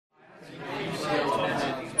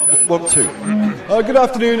1, 2. Good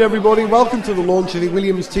afternoon, everybody. Welcome to the launch of the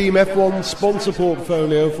Williams Team F1 sponsor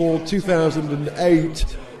portfolio for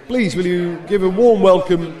 2008. Please, will you give a warm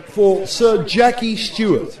welcome for Sir Jackie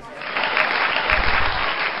Stewart.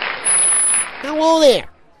 Hello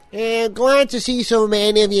there. Glad to see so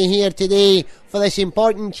many of you here today for this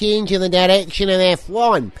important change in the direction of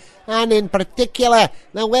F1, and in particular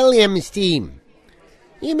the Williams team.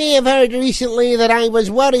 You may have heard recently that I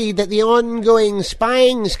was worried that the ongoing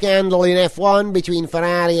spying scandal in F1 between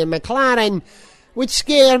Ferrari and McLaren would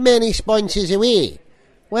scare many sponsors away.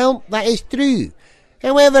 Well, that is true.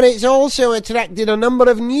 However, it's also attracted a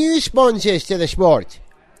number of new sponsors to the sport,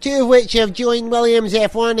 2 of which have joined Williams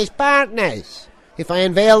F1 as partners. If I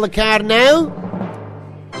unveil the car now,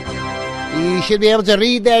 you should be able to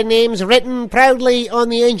read their names written proudly on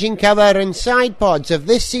the engine cover and side pods of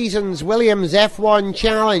this season's Williams F1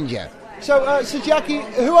 Challenger. So, Jackie,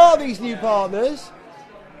 who are these new partners?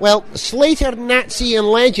 Well, Slater, Nazi and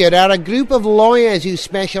Ledger are a group of lawyers who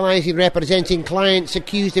specialise in representing clients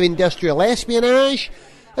accused of industrial espionage,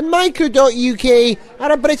 and Micro.uk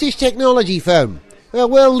are a British technology firm who are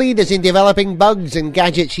world leaders in developing bugs and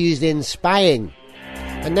gadgets used in spying.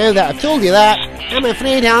 And now that I've told you that, I'm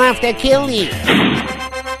afraid I'll have to kill you.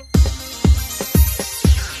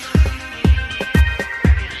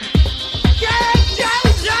 Gareth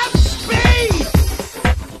Jones on Speed!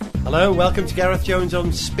 Hello, welcome to Gareth Jones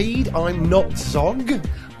on Speed. I'm not Zog.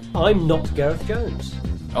 I'm not Gareth Jones.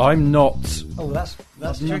 I'm not. Oh, that's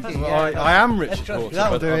tricky. I am Richard Horton,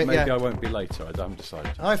 That'll but do it, maybe yeah. I won't be later. I haven't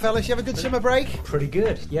decided. Hi, fellas. You have a good summer break? Pretty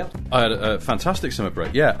good, yep. I had a fantastic summer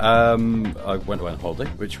break. Yeah, I went away on holiday,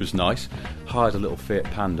 which was nice. Hired a little Fiat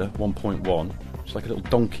Panda 1.1. It's like a little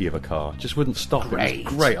donkey of a car. Just wouldn't stop. Great. It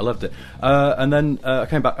was great. I loved it. And then I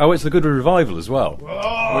came back. I went to the Goodwood Revival as well, which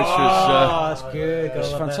was That's good.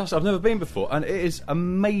 it's fantastic. I've never been before, and it is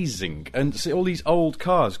amazing. And to see all these old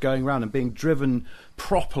cars going around and being driven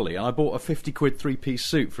properly. And I bought a 50 quid 3-piece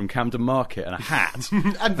suit from Camden Market and a hat.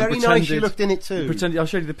 And very nice you looked in it too. I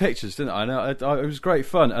showed you the pictures, didn't I? And it was great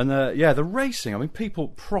fun. And the racing, I mean, people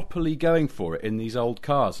properly going for it in these old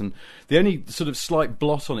cars. And the only sort of slight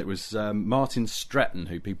blot on it was Martin Stretton,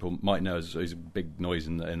 who people might know as a big noise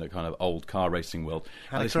in the kind of old car racing world.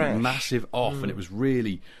 Had a this crash. massive off, and it was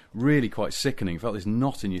really quite sickening. You felt this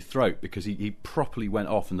knot in your throat because he properly went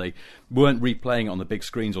off, and they weren't replaying it on the big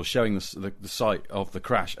screens or showing the site of the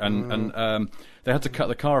crash, and they had to cut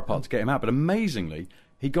the car apart to get him out. But amazingly,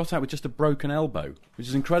 he got out with just a broken elbow, which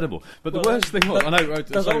is incredible. But the worst thing was, I know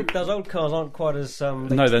those old cars aren't quite as.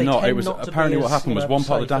 No, they're not. It was apparently what happened was one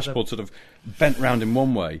part of the safe dashboard sort of bent round in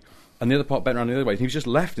one way, and the other part bent round the other way. He was just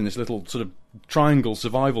left in this little sort of triangle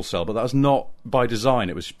survival cell, but that was not by design.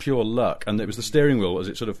 It was pure luck, and it was the steering wheel as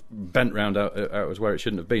it sort of bent round out was where it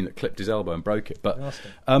shouldn't have been that clipped his elbow and broke it. But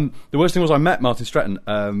the worst thing was I met Martin Stretton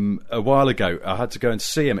a while ago. I had to go and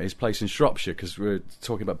see him at his place in Shropshire because we were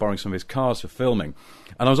talking about borrowing some of his cars for filming.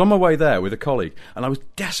 And I was on my way there with a colleague, and I was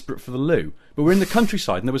desperate for the loo. But we're in the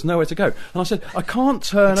countryside, and there was nowhere to go. And I said, I can't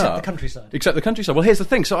turn up. Except the countryside. Well, here's the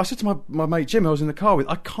thing. So I said to my mate Jim, who I was in the car with,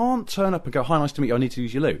 I can't turn up and go, hi, nice to meet you, I need to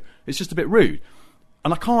use your loo. It's just a bit rude.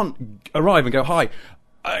 And I can't arrive and go, hi,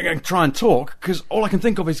 I'm going to try and talk, because all I can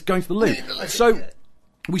think of is going to the loo. So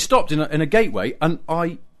we stopped in a gateway, and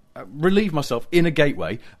I relieved myself in a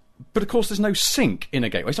gateway. But, of course, there's no sink in a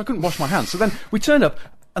gateway, so I couldn't wash my hands. So then we turned up,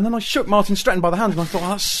 and then I shook Martin Stretton by the hand, and I thought, oh,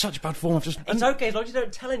 that's such bad form. It's okay, as long as you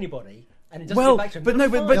don't tell anybody. And it doesn't well, get back to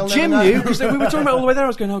him. but Jim knew, because we were talking about all the way there. I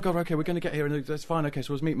was going, oh God, okay, we're going to get here, and that's fine, okay,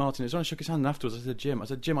 so let's meet Martin. So I shook his hand, and afterwards I said,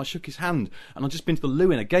 Jim, I shook his hand, and I'd just been to the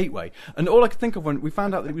loo in a gateway, and all I could think of when we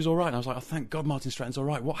found out that he was all right, and I was like, oh, thank God Martin Stratton's all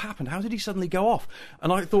right. What happened? How did he suddenly go off?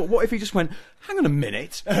 And I thought, what if he just went, hang on a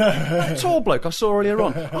minute, that tall bloke I saw earlier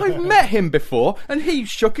on, I've met him before, and he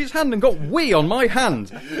shook his hand and got wee on my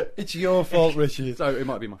hand. It's your fault, Richard. So it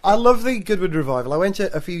might be my fault. I love the Goodwood Revival. I went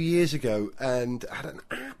a few years ago and had an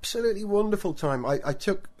absolutely wonderful time. I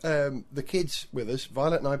took the kids with us.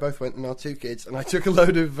 Violet and I both went, and our 2 kids, and I took a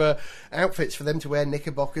load of outfits for them to wear,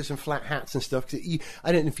 knickerbockers and flat hats and stuff.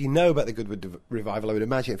 I don't know if you know about the Goodwood Revival. I would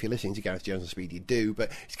imagine if you're listening to Gareth Jones on Speed, you do,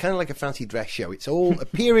 but it's kind of like a fancy dress show. It's all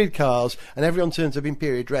period cars, and everyone turns up in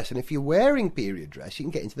period dress, and if you're wearing period dress, you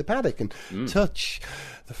can get into the paddock and touch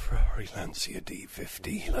the Ferrari Lancia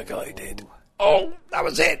D50 like I did. Oh, that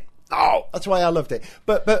was it. Oh, that's why I loved it.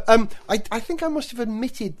 But I think I must have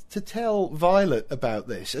admitted to tell Violet about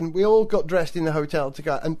this, and we all got dressed in the hotel to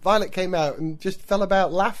go. And Violet came out and just fell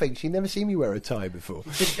about laughing. She'd never seen me wear a tie before.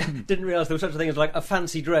 Didn't realise there was such a thing as like a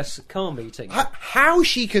fancy dress car meeting. How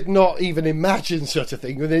she could not even imagine such a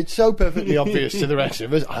thing when it's so perfectly obvious to the rest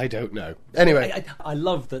of us, I don't know. Anyway, I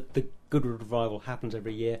love that the Goodwood Revival happens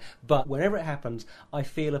every year, but whenever it happens, I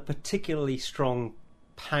feel a particularly strong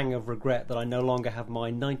pang of regret that I no longer have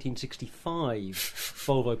my 1965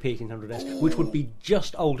 Volvo P1800S, which would be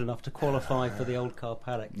just old enough to qualify for the old car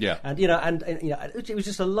paddock. Yeah. And it was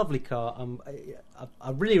just a lovely car.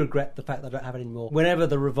 I really regret the fact that I don't have it anymore. Whenever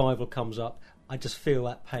the Revival comes up, I just feel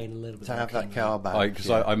that pain a little bit. to have that car back. Because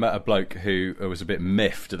I met a bloke who was a bit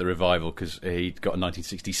miffed at the Revival because he'd got a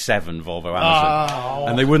 1967 Volvo Amazon,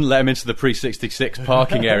 and they wouldn't let him into the pre-66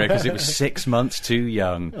 parking area because it was 6 months too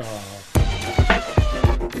young.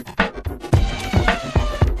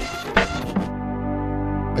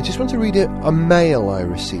 I just want to read a mail I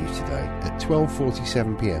received today at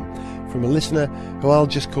 12:47pm from a listener who I'll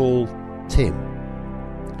just call Tim.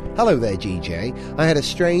 Hello there, GJ. I had a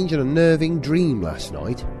strange and unnerving dream last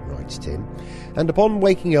night, writes Tim, and upon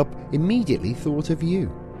waking up immediately thought of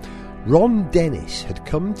you. Ron Dennis had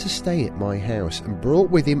come to stay at my house and brought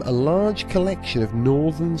with him a large collection of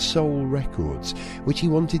Northern Soul records, which he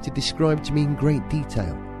wanted to describe to me in great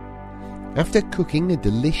detail. After cooking a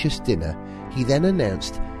delicious dinner, he then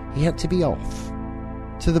announced he had to be off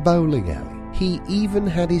to the bowling alley. He even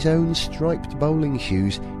had his own striped bowling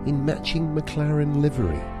shoes in matching McLaren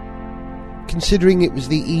livery. Considering it was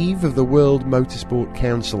the eve of the World Motorsport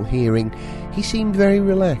Council hearing, he seemed very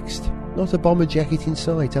relaxed, not a bomber jacket in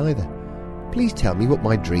sight either. Please tell me what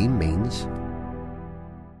my dream means.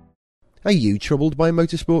 Are you troubled by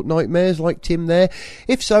motorsport nightmares like Tim there?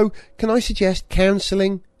 If so, can I suggest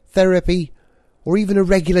counselling, therapy, or even a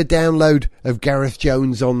regular download of Gareth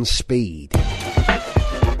Jones On Speed?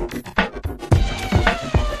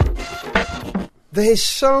 There's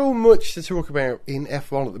so much to talk about in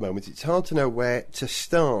F1 at the moment, it's hard to know where to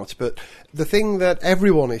start, but the thing that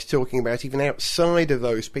everyone is talking about, even outside of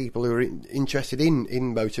those people who are interested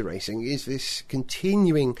in motor racing, is this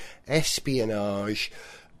continuing espionage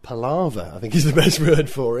palaver, I think is the best word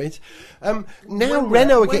for it. Now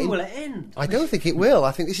Renault are getting. When will it end? I don't think it will.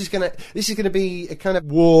 I think this is going to be a kind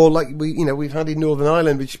of war like we've had in Northern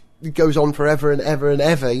Ireland, which goes on forever and ever and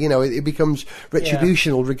ever. It becomes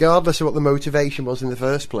retributional, regardless of what the motivation was in the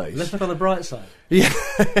first place. Let's look on the bright side. Yeah.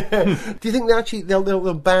 Do you think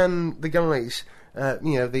they'll ban the guys?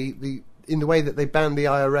 In the way that they banned the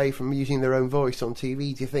IRA from using their own voice on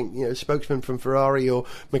TV, do you think a spokesman from Ferrari or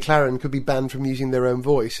McLaren could be banned from using their own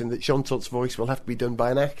voice, and that Jean Tot's voice will have to be done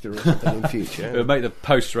by an actor or something in future? It would make the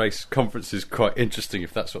post-race conferences quite interesting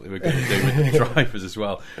if that's what they were going to do with the drivers as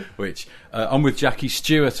well. Which I'm with Jackie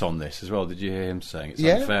Stewart on this as well. Did you hear him saying it's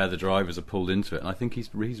unfair the drivers are pulled into it? And I think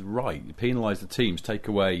he's right. You penalise the teams, take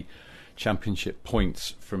away championship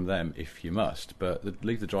points from them if you must, but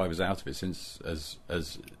leave the drivers out of it, since as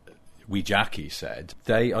Jackie said,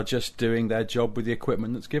 they are just doing their job with the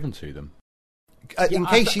equipment that's given to them.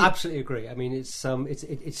 Absolutely agree. I mean, it's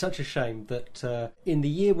such a shame that in the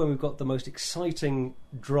year when we've got the most exciting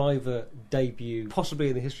driver debut possibly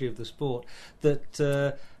in the history of the sport, that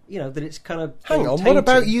that it's kind of hang on. What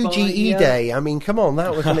about UGE Day? I mean, come on,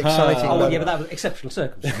 that was an exciting. But that was exceptional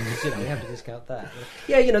circumstances. We have to discount that.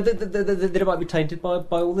 They might be tainted by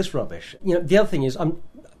all this rubbish. The other thing is,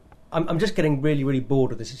 I'm just getting really, really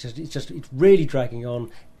bored of this. It's really dragging on.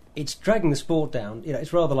 It's dragging the sport down.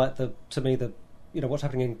 It's rather like what's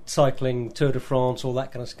happening in cycling, Tour de France, all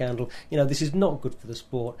that kind of scandal. This is not good for the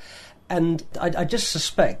sport. And I just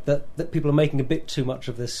suspect that people are making a bit too much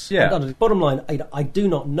of this. Yeah. Bottom line, I do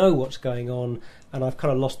not know what's going on, and I've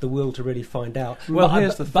kind of lost the will to really find out. Well,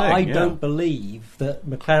 here's the thing. But I don't believe that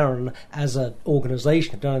McLaren, as an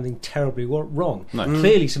organisation, have done anything terribly wrong. No.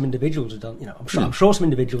 Clearly, some individuals have done. I'm sure some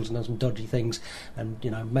individuals have done some dodgy things, and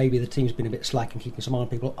maybe the team's been a bit slack in keeping some eye on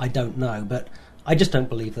people. I don't know, but I just don't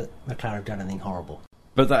believe that McLaren have done anything horrible.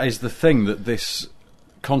 But that is the thing, that this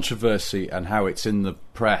controversy and how it's in the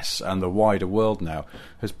press and the wider world now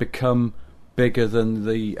has become bigger than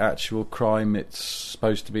the actual crime it's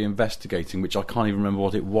supposed to be investigating, which I can't even remember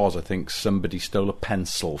what it was. I think somebody stole a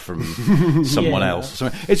pencil from someone else.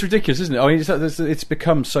 It's ridiculous, isn't it? I mean, it's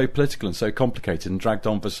become so political and so complicated and dragged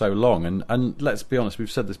on for so long. And let's be honest,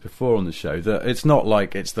 we've said this before on the show, that it's not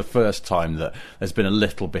like it's the first time that there's been a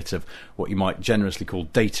little bit of what you might generously call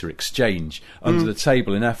data exchange under the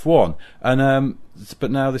table in F1. And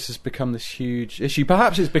but now this has become this huge issue.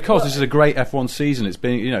 Perhaps it's because this is a great F1 season. It's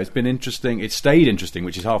been interesting. It's stayed interesting,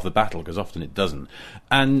 which is half the battle, because often it doesn't.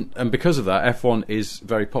 And because of that, F1 is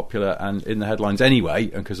very popular and in the headlines anyway,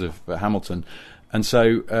 because of Hamilton. And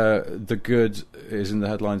so the good is in the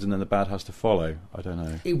headlines, and then the bad has to follow. I don't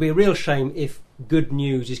know. It would be a real shame if good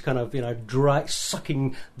news is kind of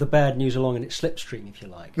sucking the bad news along in its slipstream, if you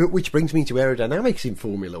like. Which brings me to aerodynamics in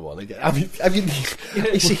Formula One again.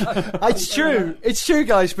 You see, it's true,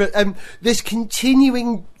 guys. But this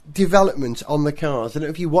continuing development on the cars. I don't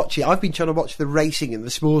know if you watch it. I've been trying to watch the racing and the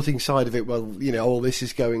sporting side of it while all this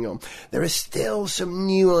is going on. There are still some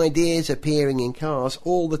new ideas appearing in cars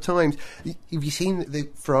all the time. Have you seen that the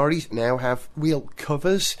Ferraris now have wheel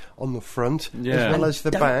covers on the front as well as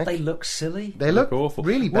the back? They look silly. They look awful.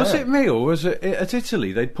 Really bad. Was it me, or was it at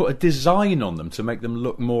Italy? They'd put a design on them to make them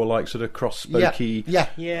look more like sort of cross-spokey. Yeah.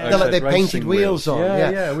 They're like they painted wheels on.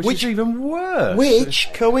 Yeah, which is even worse. Which,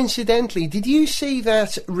 coincidentally, did you see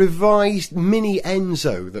that revised mini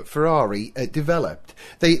Enzo that Ferrari developed?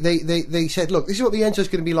 They said, look, this is what the Enzo's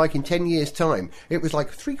going to be like in 10 years' time. It was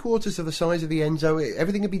like 3/4 of the size of the Enzo.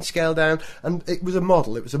 Everything had been scaled down, and it was a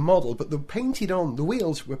model, but the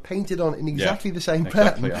wheels were painted on in exactly the same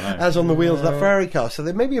pattern as on the wheels of that Ferrari car. So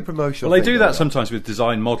there may be a promotional. Well, they do that sometimes with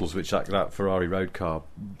design models, which that Ferrari road car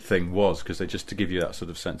thing was, because they just to give you that sort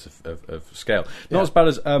of sense of scale. Not as bad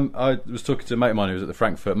as I was talking to a mate of mine who was at the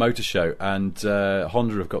Frankfurt Motor Show, and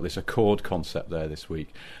Honda have got this Accord concept there this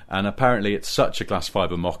week, and apparently it's such a glass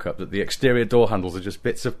fibre mock-up that the exterior door handles are just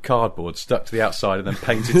bits of cardboard stuck to the outside and then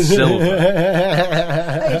painted silver.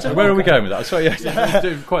 Where are we going with that? Sorry,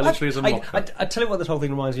 quite literally as a mock-up. I tell you what this whole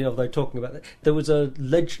thing reminds me of, though, talking about that. There was a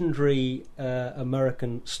legendary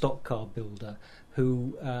American stock car builder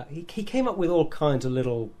who he came up with all kinds of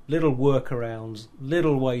little workarounds,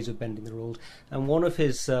 little ways of bending the rules. And one of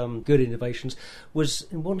his good innovations was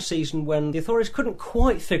in one season when the authorities couldn't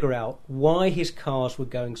quite figure out why his cars were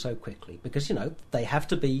going so quickly, because they have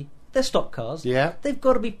to be. They're stock cars. Yeah. They've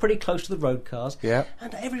got to be pretty close to the road cars. Yeah.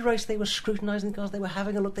 And every race they were scrutinising the cars, they were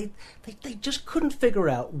having a look. They just couldn't figure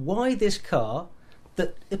out why this car,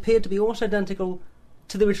 that appeared to be almost identical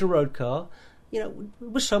to the original road car,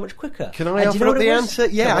 was so much quicker. Can I offer up the answer?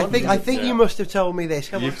 Yeah, I think you must have told me this.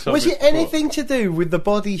 Was it anything to do with the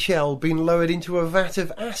body shell being lowered into a vat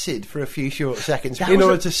of acid for a few short seconds in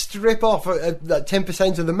order to strip off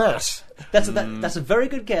 10% of the mass? That's a very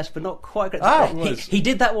good guess, but not quite correct. He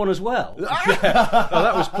did that one as well.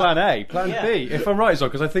 That was plan A. Plan B, if I'm right,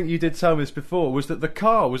 because I think you did tell me this before, was that the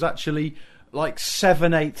car was actually like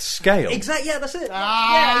 7/8 scale. Exactly, yeah, that's it.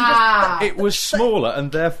 It was smaller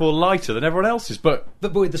and therefore lighter than everyone else's, but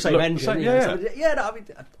with the same engine. So,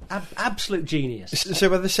 absolute genius. So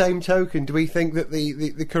by the same token, do we think that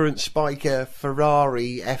the current Spyker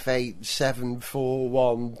Ferrari F8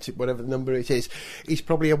 741, whatever the number it is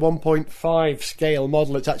probably a 1.5 scale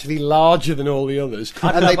model? It's actually larger than all the others,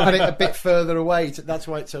 and they put it a bit further away. That's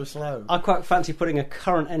why it's so slow. I quite fancy putting a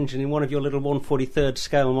current engine in one of your little 1/43rd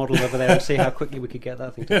scale models over there and see how quickly we could get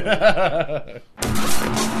that thing to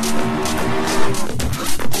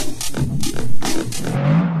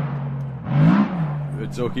We're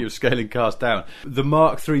talking of scaling cars down. The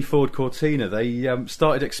Mark III Ford Cortina, they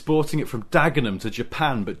started exporting it from Dagenham to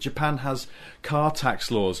Japan, but Japan has car tax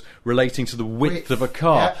laws relating to the width of a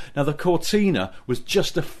car. Yeah. Now, the Cortina was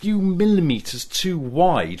just a few millimetres too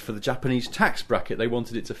wide for the Japanese tax bracket they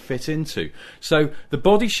wanted it to fit into. So the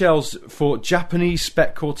body shells for Japanese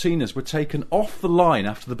spec Cortinas were taken off the line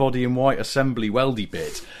after the body in white assembly weldy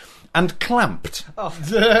bit and clamped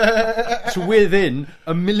to within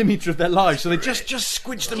a millimetre of their lives. So they just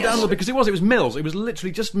squidged them down a little bit, because it was mills. It was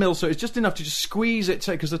literally just mills, so it's just enough to just squeeze it,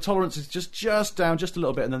 because the tolerance is just down just a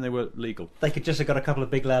little bit, and then they were legal. They could just have got a couple of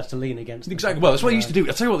big lads to lean against them. Exactly. Well, that's what they used to do.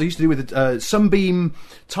 I'll tell you what they used to do with the Sunbeam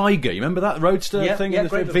Tiger. You remember that Roadster thing? Yeah, in the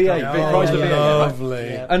great V8. Chrysler V8.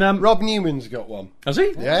 Lovely. Yeah. And Rob Newman's got one. Has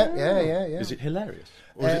he? Yeah. Is it hilarious?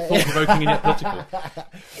 Or is it thought-provoking and yet political?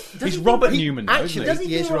 He's Robert Newman, though, isn't he? Does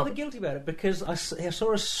he feel rather guilty about it? Because I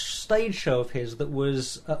saw a stage show of his that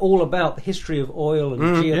was all about the history of oil and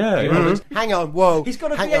geopolitics. Hang on, whoa. He's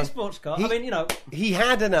got a V8 sports car. He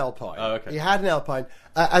had an Alpine. Oh, okay. He had an Alpine.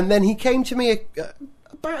 And then he came to me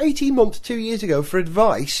about 18 months, 2 years ago, for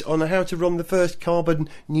advice on how to run the first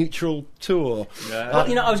carbon-neutral tour. Yeah.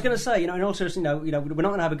 Well, I was going to say, in all seriousness, we're not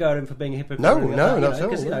going to have a go at him for being a hypocrite. No, not at all.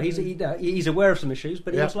 Because he's aware of some issues,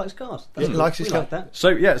 but he also likes cars. He likes his car. Like that.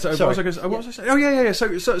 So what was I saying? Oh yeah.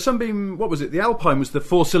 So Sunbeam, what was it? The Alpine was the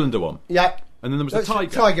 4-cylinder one. Yeah. And then there was the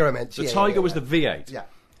Tiger. Tiger, I meant. The Tiger was the V8. Yeah.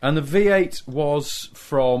 And the V8 was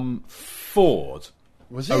from Ford.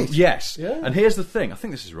 Was it? Oh, yes. Yeah. And here's the thing. I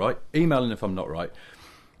think this is right. Email in if I'm not right.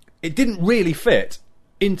 It didn't really fit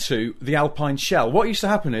into the Alpine shell. What used to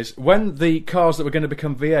happen is when the cars that were going to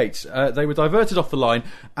become V8s, they were diverted off the line,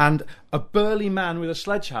 and a burly man with a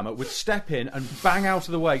sledgehammer would step in and bang out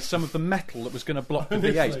of the way some of the metal that was going to block the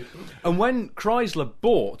V8. And when Chrysler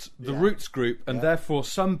bought the Roots Group and therefore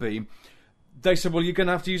Sunbeam, they said, well, you're going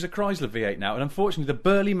to have to use a Chrysler V8 now. And unfortunately, the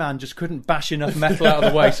burly man just couldn't bash enough metal out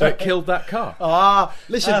of the way, so it killed that car.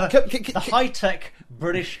 Listen, the high-tech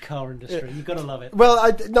British car industry. You've got to love it.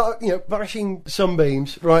 well, bashing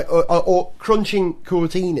sunbeams, right, or crunching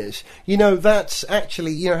Cortinas. That's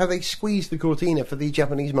actually, how they squeeze the Cortina for the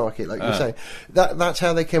Japanese market, like you're saying. That's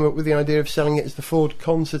how they came up with the idea of selling it as the Ford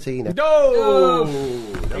Concertina.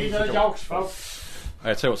 These are jokes, folks.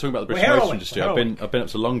 I tell you what, talking about the British motor industry, I've been up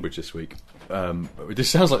to Longbridge this week. This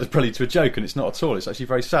sounds like it's probably to a joke, and it's not at all. It's actually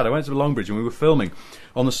very sad. I went to Longbridge and we were filming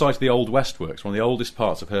on the site of the old Westworks, one of the oldest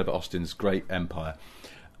parts of Herbert Austin's great empire.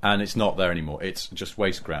 And it's not there anymore. It's just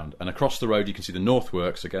waste ground. And across the road you can see the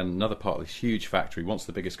Northworks, again, another part of this huge factory, once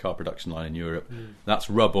the biggest car production line in Europe. That's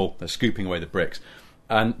rubble. They're scooping away the bricks.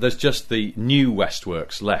 And there's just the new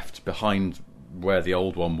Westworks left behind where the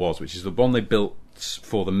old one was, which is the one they built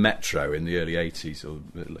for the Metro in the early 80s or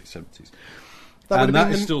late 70s. And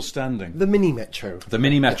that is still standing. The mini Metro. The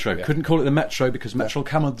mini Metro. Yeah. Couldn't call it the Metro because Metro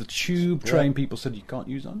came on the tube train. People said you can't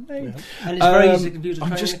use our name. Yeah. And it's very easy to confuse a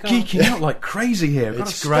train. I'm just geeking out like crazy here.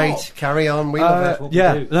 It's great. Stop. Carry on. We love it.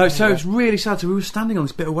 Yeah. No, so it's really sad. So we were standing on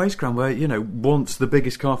this bit of waste ground where, once the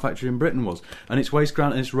biggest car factory in Britain was. And it's waste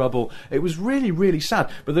ground and it's rubble. It was really, really sad.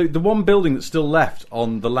 But the one building that's still left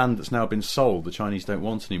on the land that's now been sold, the Chinese don't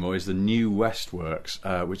want anymore, is the new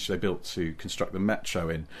Westworks, which they built to construct the Metro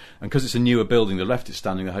in. And because it's a newer building, they left it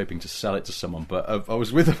standing there hoping to sell it to someone. But I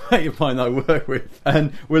was with a mate of mine that I work with,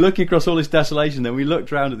 and we're looking across all this desolation. Then we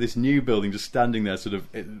looked round at this new building just standing there, sort of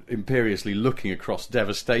imperiously looking across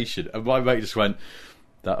devastation. And my mate just went,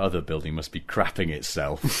 "That other building must be crapping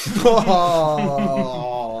itself."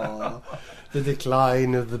 Oh, the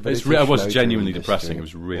decline of the British it was motor genuinely industry. depressing. It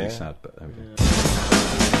was really sad, but there we go.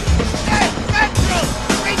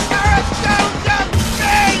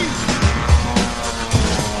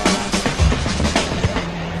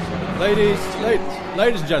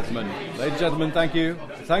 Ladies and gentlemen, thank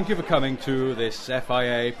you for coming to this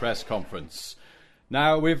FIA press conference.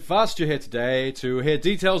 Now, we've asked you here today to hear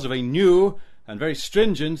details of a new and very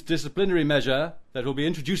stringent disciplinary measure that will be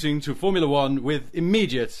introducing to Formula One with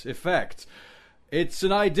immediate effect. It's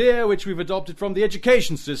an idea which we've adopted from the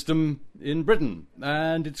education system in Britain,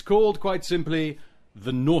 and it's called, quite simply,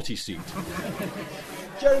 the naughty seat.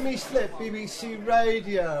 Jeremy Slip, BBC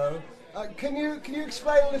Radio. Can you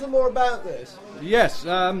explain a little more about this? Yes.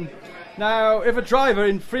 Now, if a driver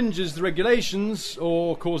infringes the regulations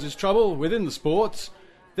or causes trouble within the sport,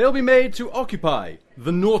 they'll be made to occupy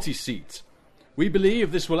the naughty seat. We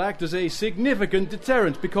believe this will act as a significant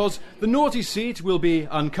deterrent because the naughty seat will be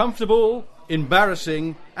uncomfortable,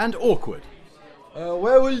 embarrassing, and awkward.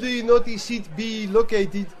 Where will the naughty seat be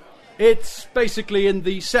located? It's basically in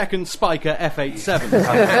the second Spyker F87.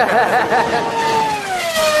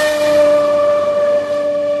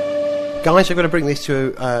 Guys, I'm going to bring this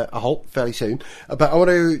to a halt fairly soon, but I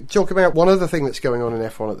want to talk about one other thing that's going on in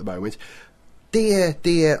F1 at the moment. Dear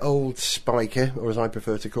old Spyker, or as I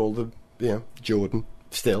prefer to call them, Jordan.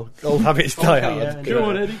 Still, old habits die hard. Come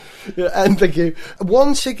on, Eddie. And thank you.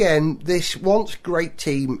 Once again, this once great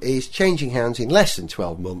team is changing hands in less than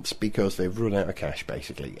 12 months because they've run out of cash,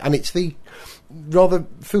 basically. And it's the rather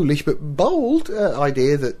foolish but bold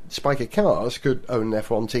idea that Spyker Cars could own an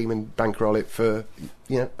F1 team and bankroll it for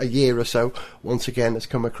a year or so. Once again, has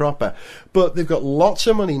come a cropper. But they've got lots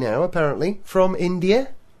of money now, apparently, from India.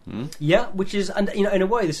 Yeah, which is, and in a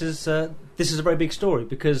way, this is a very big story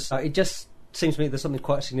because it just seems to me there's something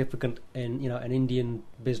quite significant in an Indian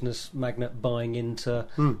business magnate buying into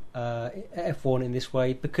F1 in this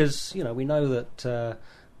way because we know that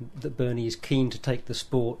Bernie is keen to take the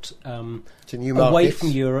sport to new markets. Away from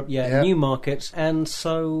Europe, new markets, and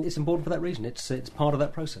so it's important for that reason. It's part of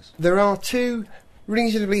that process. There are two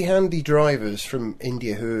reasonably handy drivers from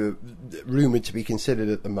India who are rumoured to be considered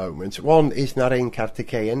at the moment. One is Naren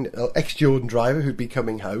Karthikeyan, ex-Jordan driver who'd be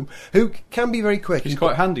coming home, who can be very quick. He's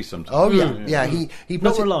quite handy sometimes. Oh, yeah. He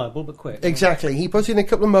not reliable, but quick. Exactly. He put in a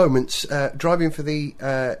couple of moments driving for the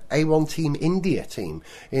A1 Team India team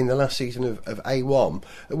in the last season of A1,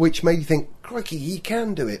 which made you think, crikey, he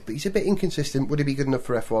can do it, but he's a bit inconsistent. Would he be good enough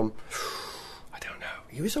for F1? I don't know.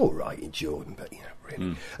 He was all right in Jordan, but,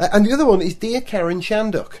 and the other one is dear Karen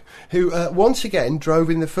Shanduk, who once again drove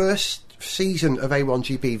in the first season of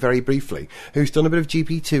A1GP very briefly, who's done a bit of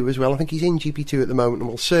GP2 as well. I think he's in GP2 at the moment and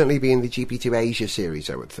will certainly be in the GP2 Asia series,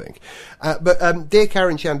 I would think. But dear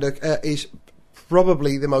Karen Chanduk is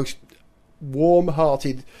probably the most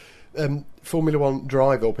warm-hearted Formula One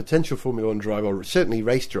driver, or potential Formula One driver, or certainly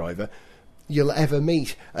race driver, you'll ever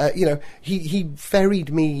meet. He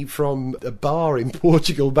ferried me from a bar in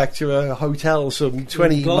Portugal back to a hotel some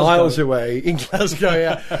 20 miles away in Glasgow.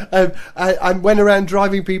 Yeah, I went around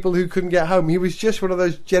driving people who couldn't get home. He was just one of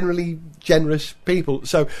those generally generous people.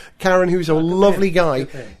 So Karen, who's a lovely guy,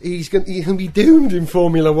 he's going to be doomed in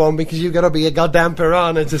Formula One because you've got to be a goddamn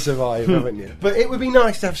piranha to survive, haven't you? But it would be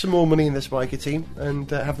nice to have some more money in the Spyker team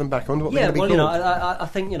and have them back on. I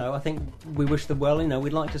think we wish them well.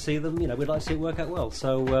 We'd like to see them. We'd like to see it work out well.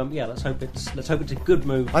 So let's hope it's a good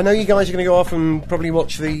move. I know you guys are going to go off and probably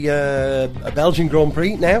watch the Belgian Grand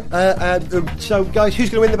Prix now. So guys, who's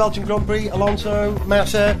going to win the Belgian Grand Prix? Alonso,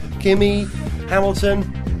 Massa, Kimi,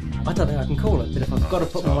 Hamilton? I don't think I can call it, but if I've got to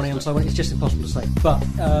put my money on someone, it's just impossible to say. But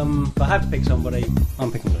if I have to pick somebody,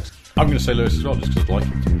 I'm picking Lewis. I'm going to say Lewis as well, just because I like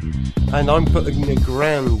him. And I'm putting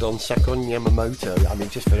 £1,000 on Sakon Yamamoto. I mean,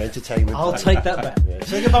 just for entertainment. I'll take that bet.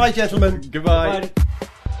 So goodbye, gentlemen. Goodbye.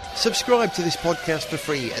 Subscribe to this podcast for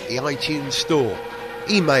free at the iTunes Store.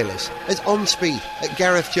 Email us at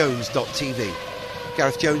onspeed@garethjones.tv.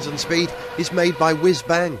 Gareth Jones on Speed is made by Whiz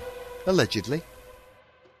Bang, allegedly.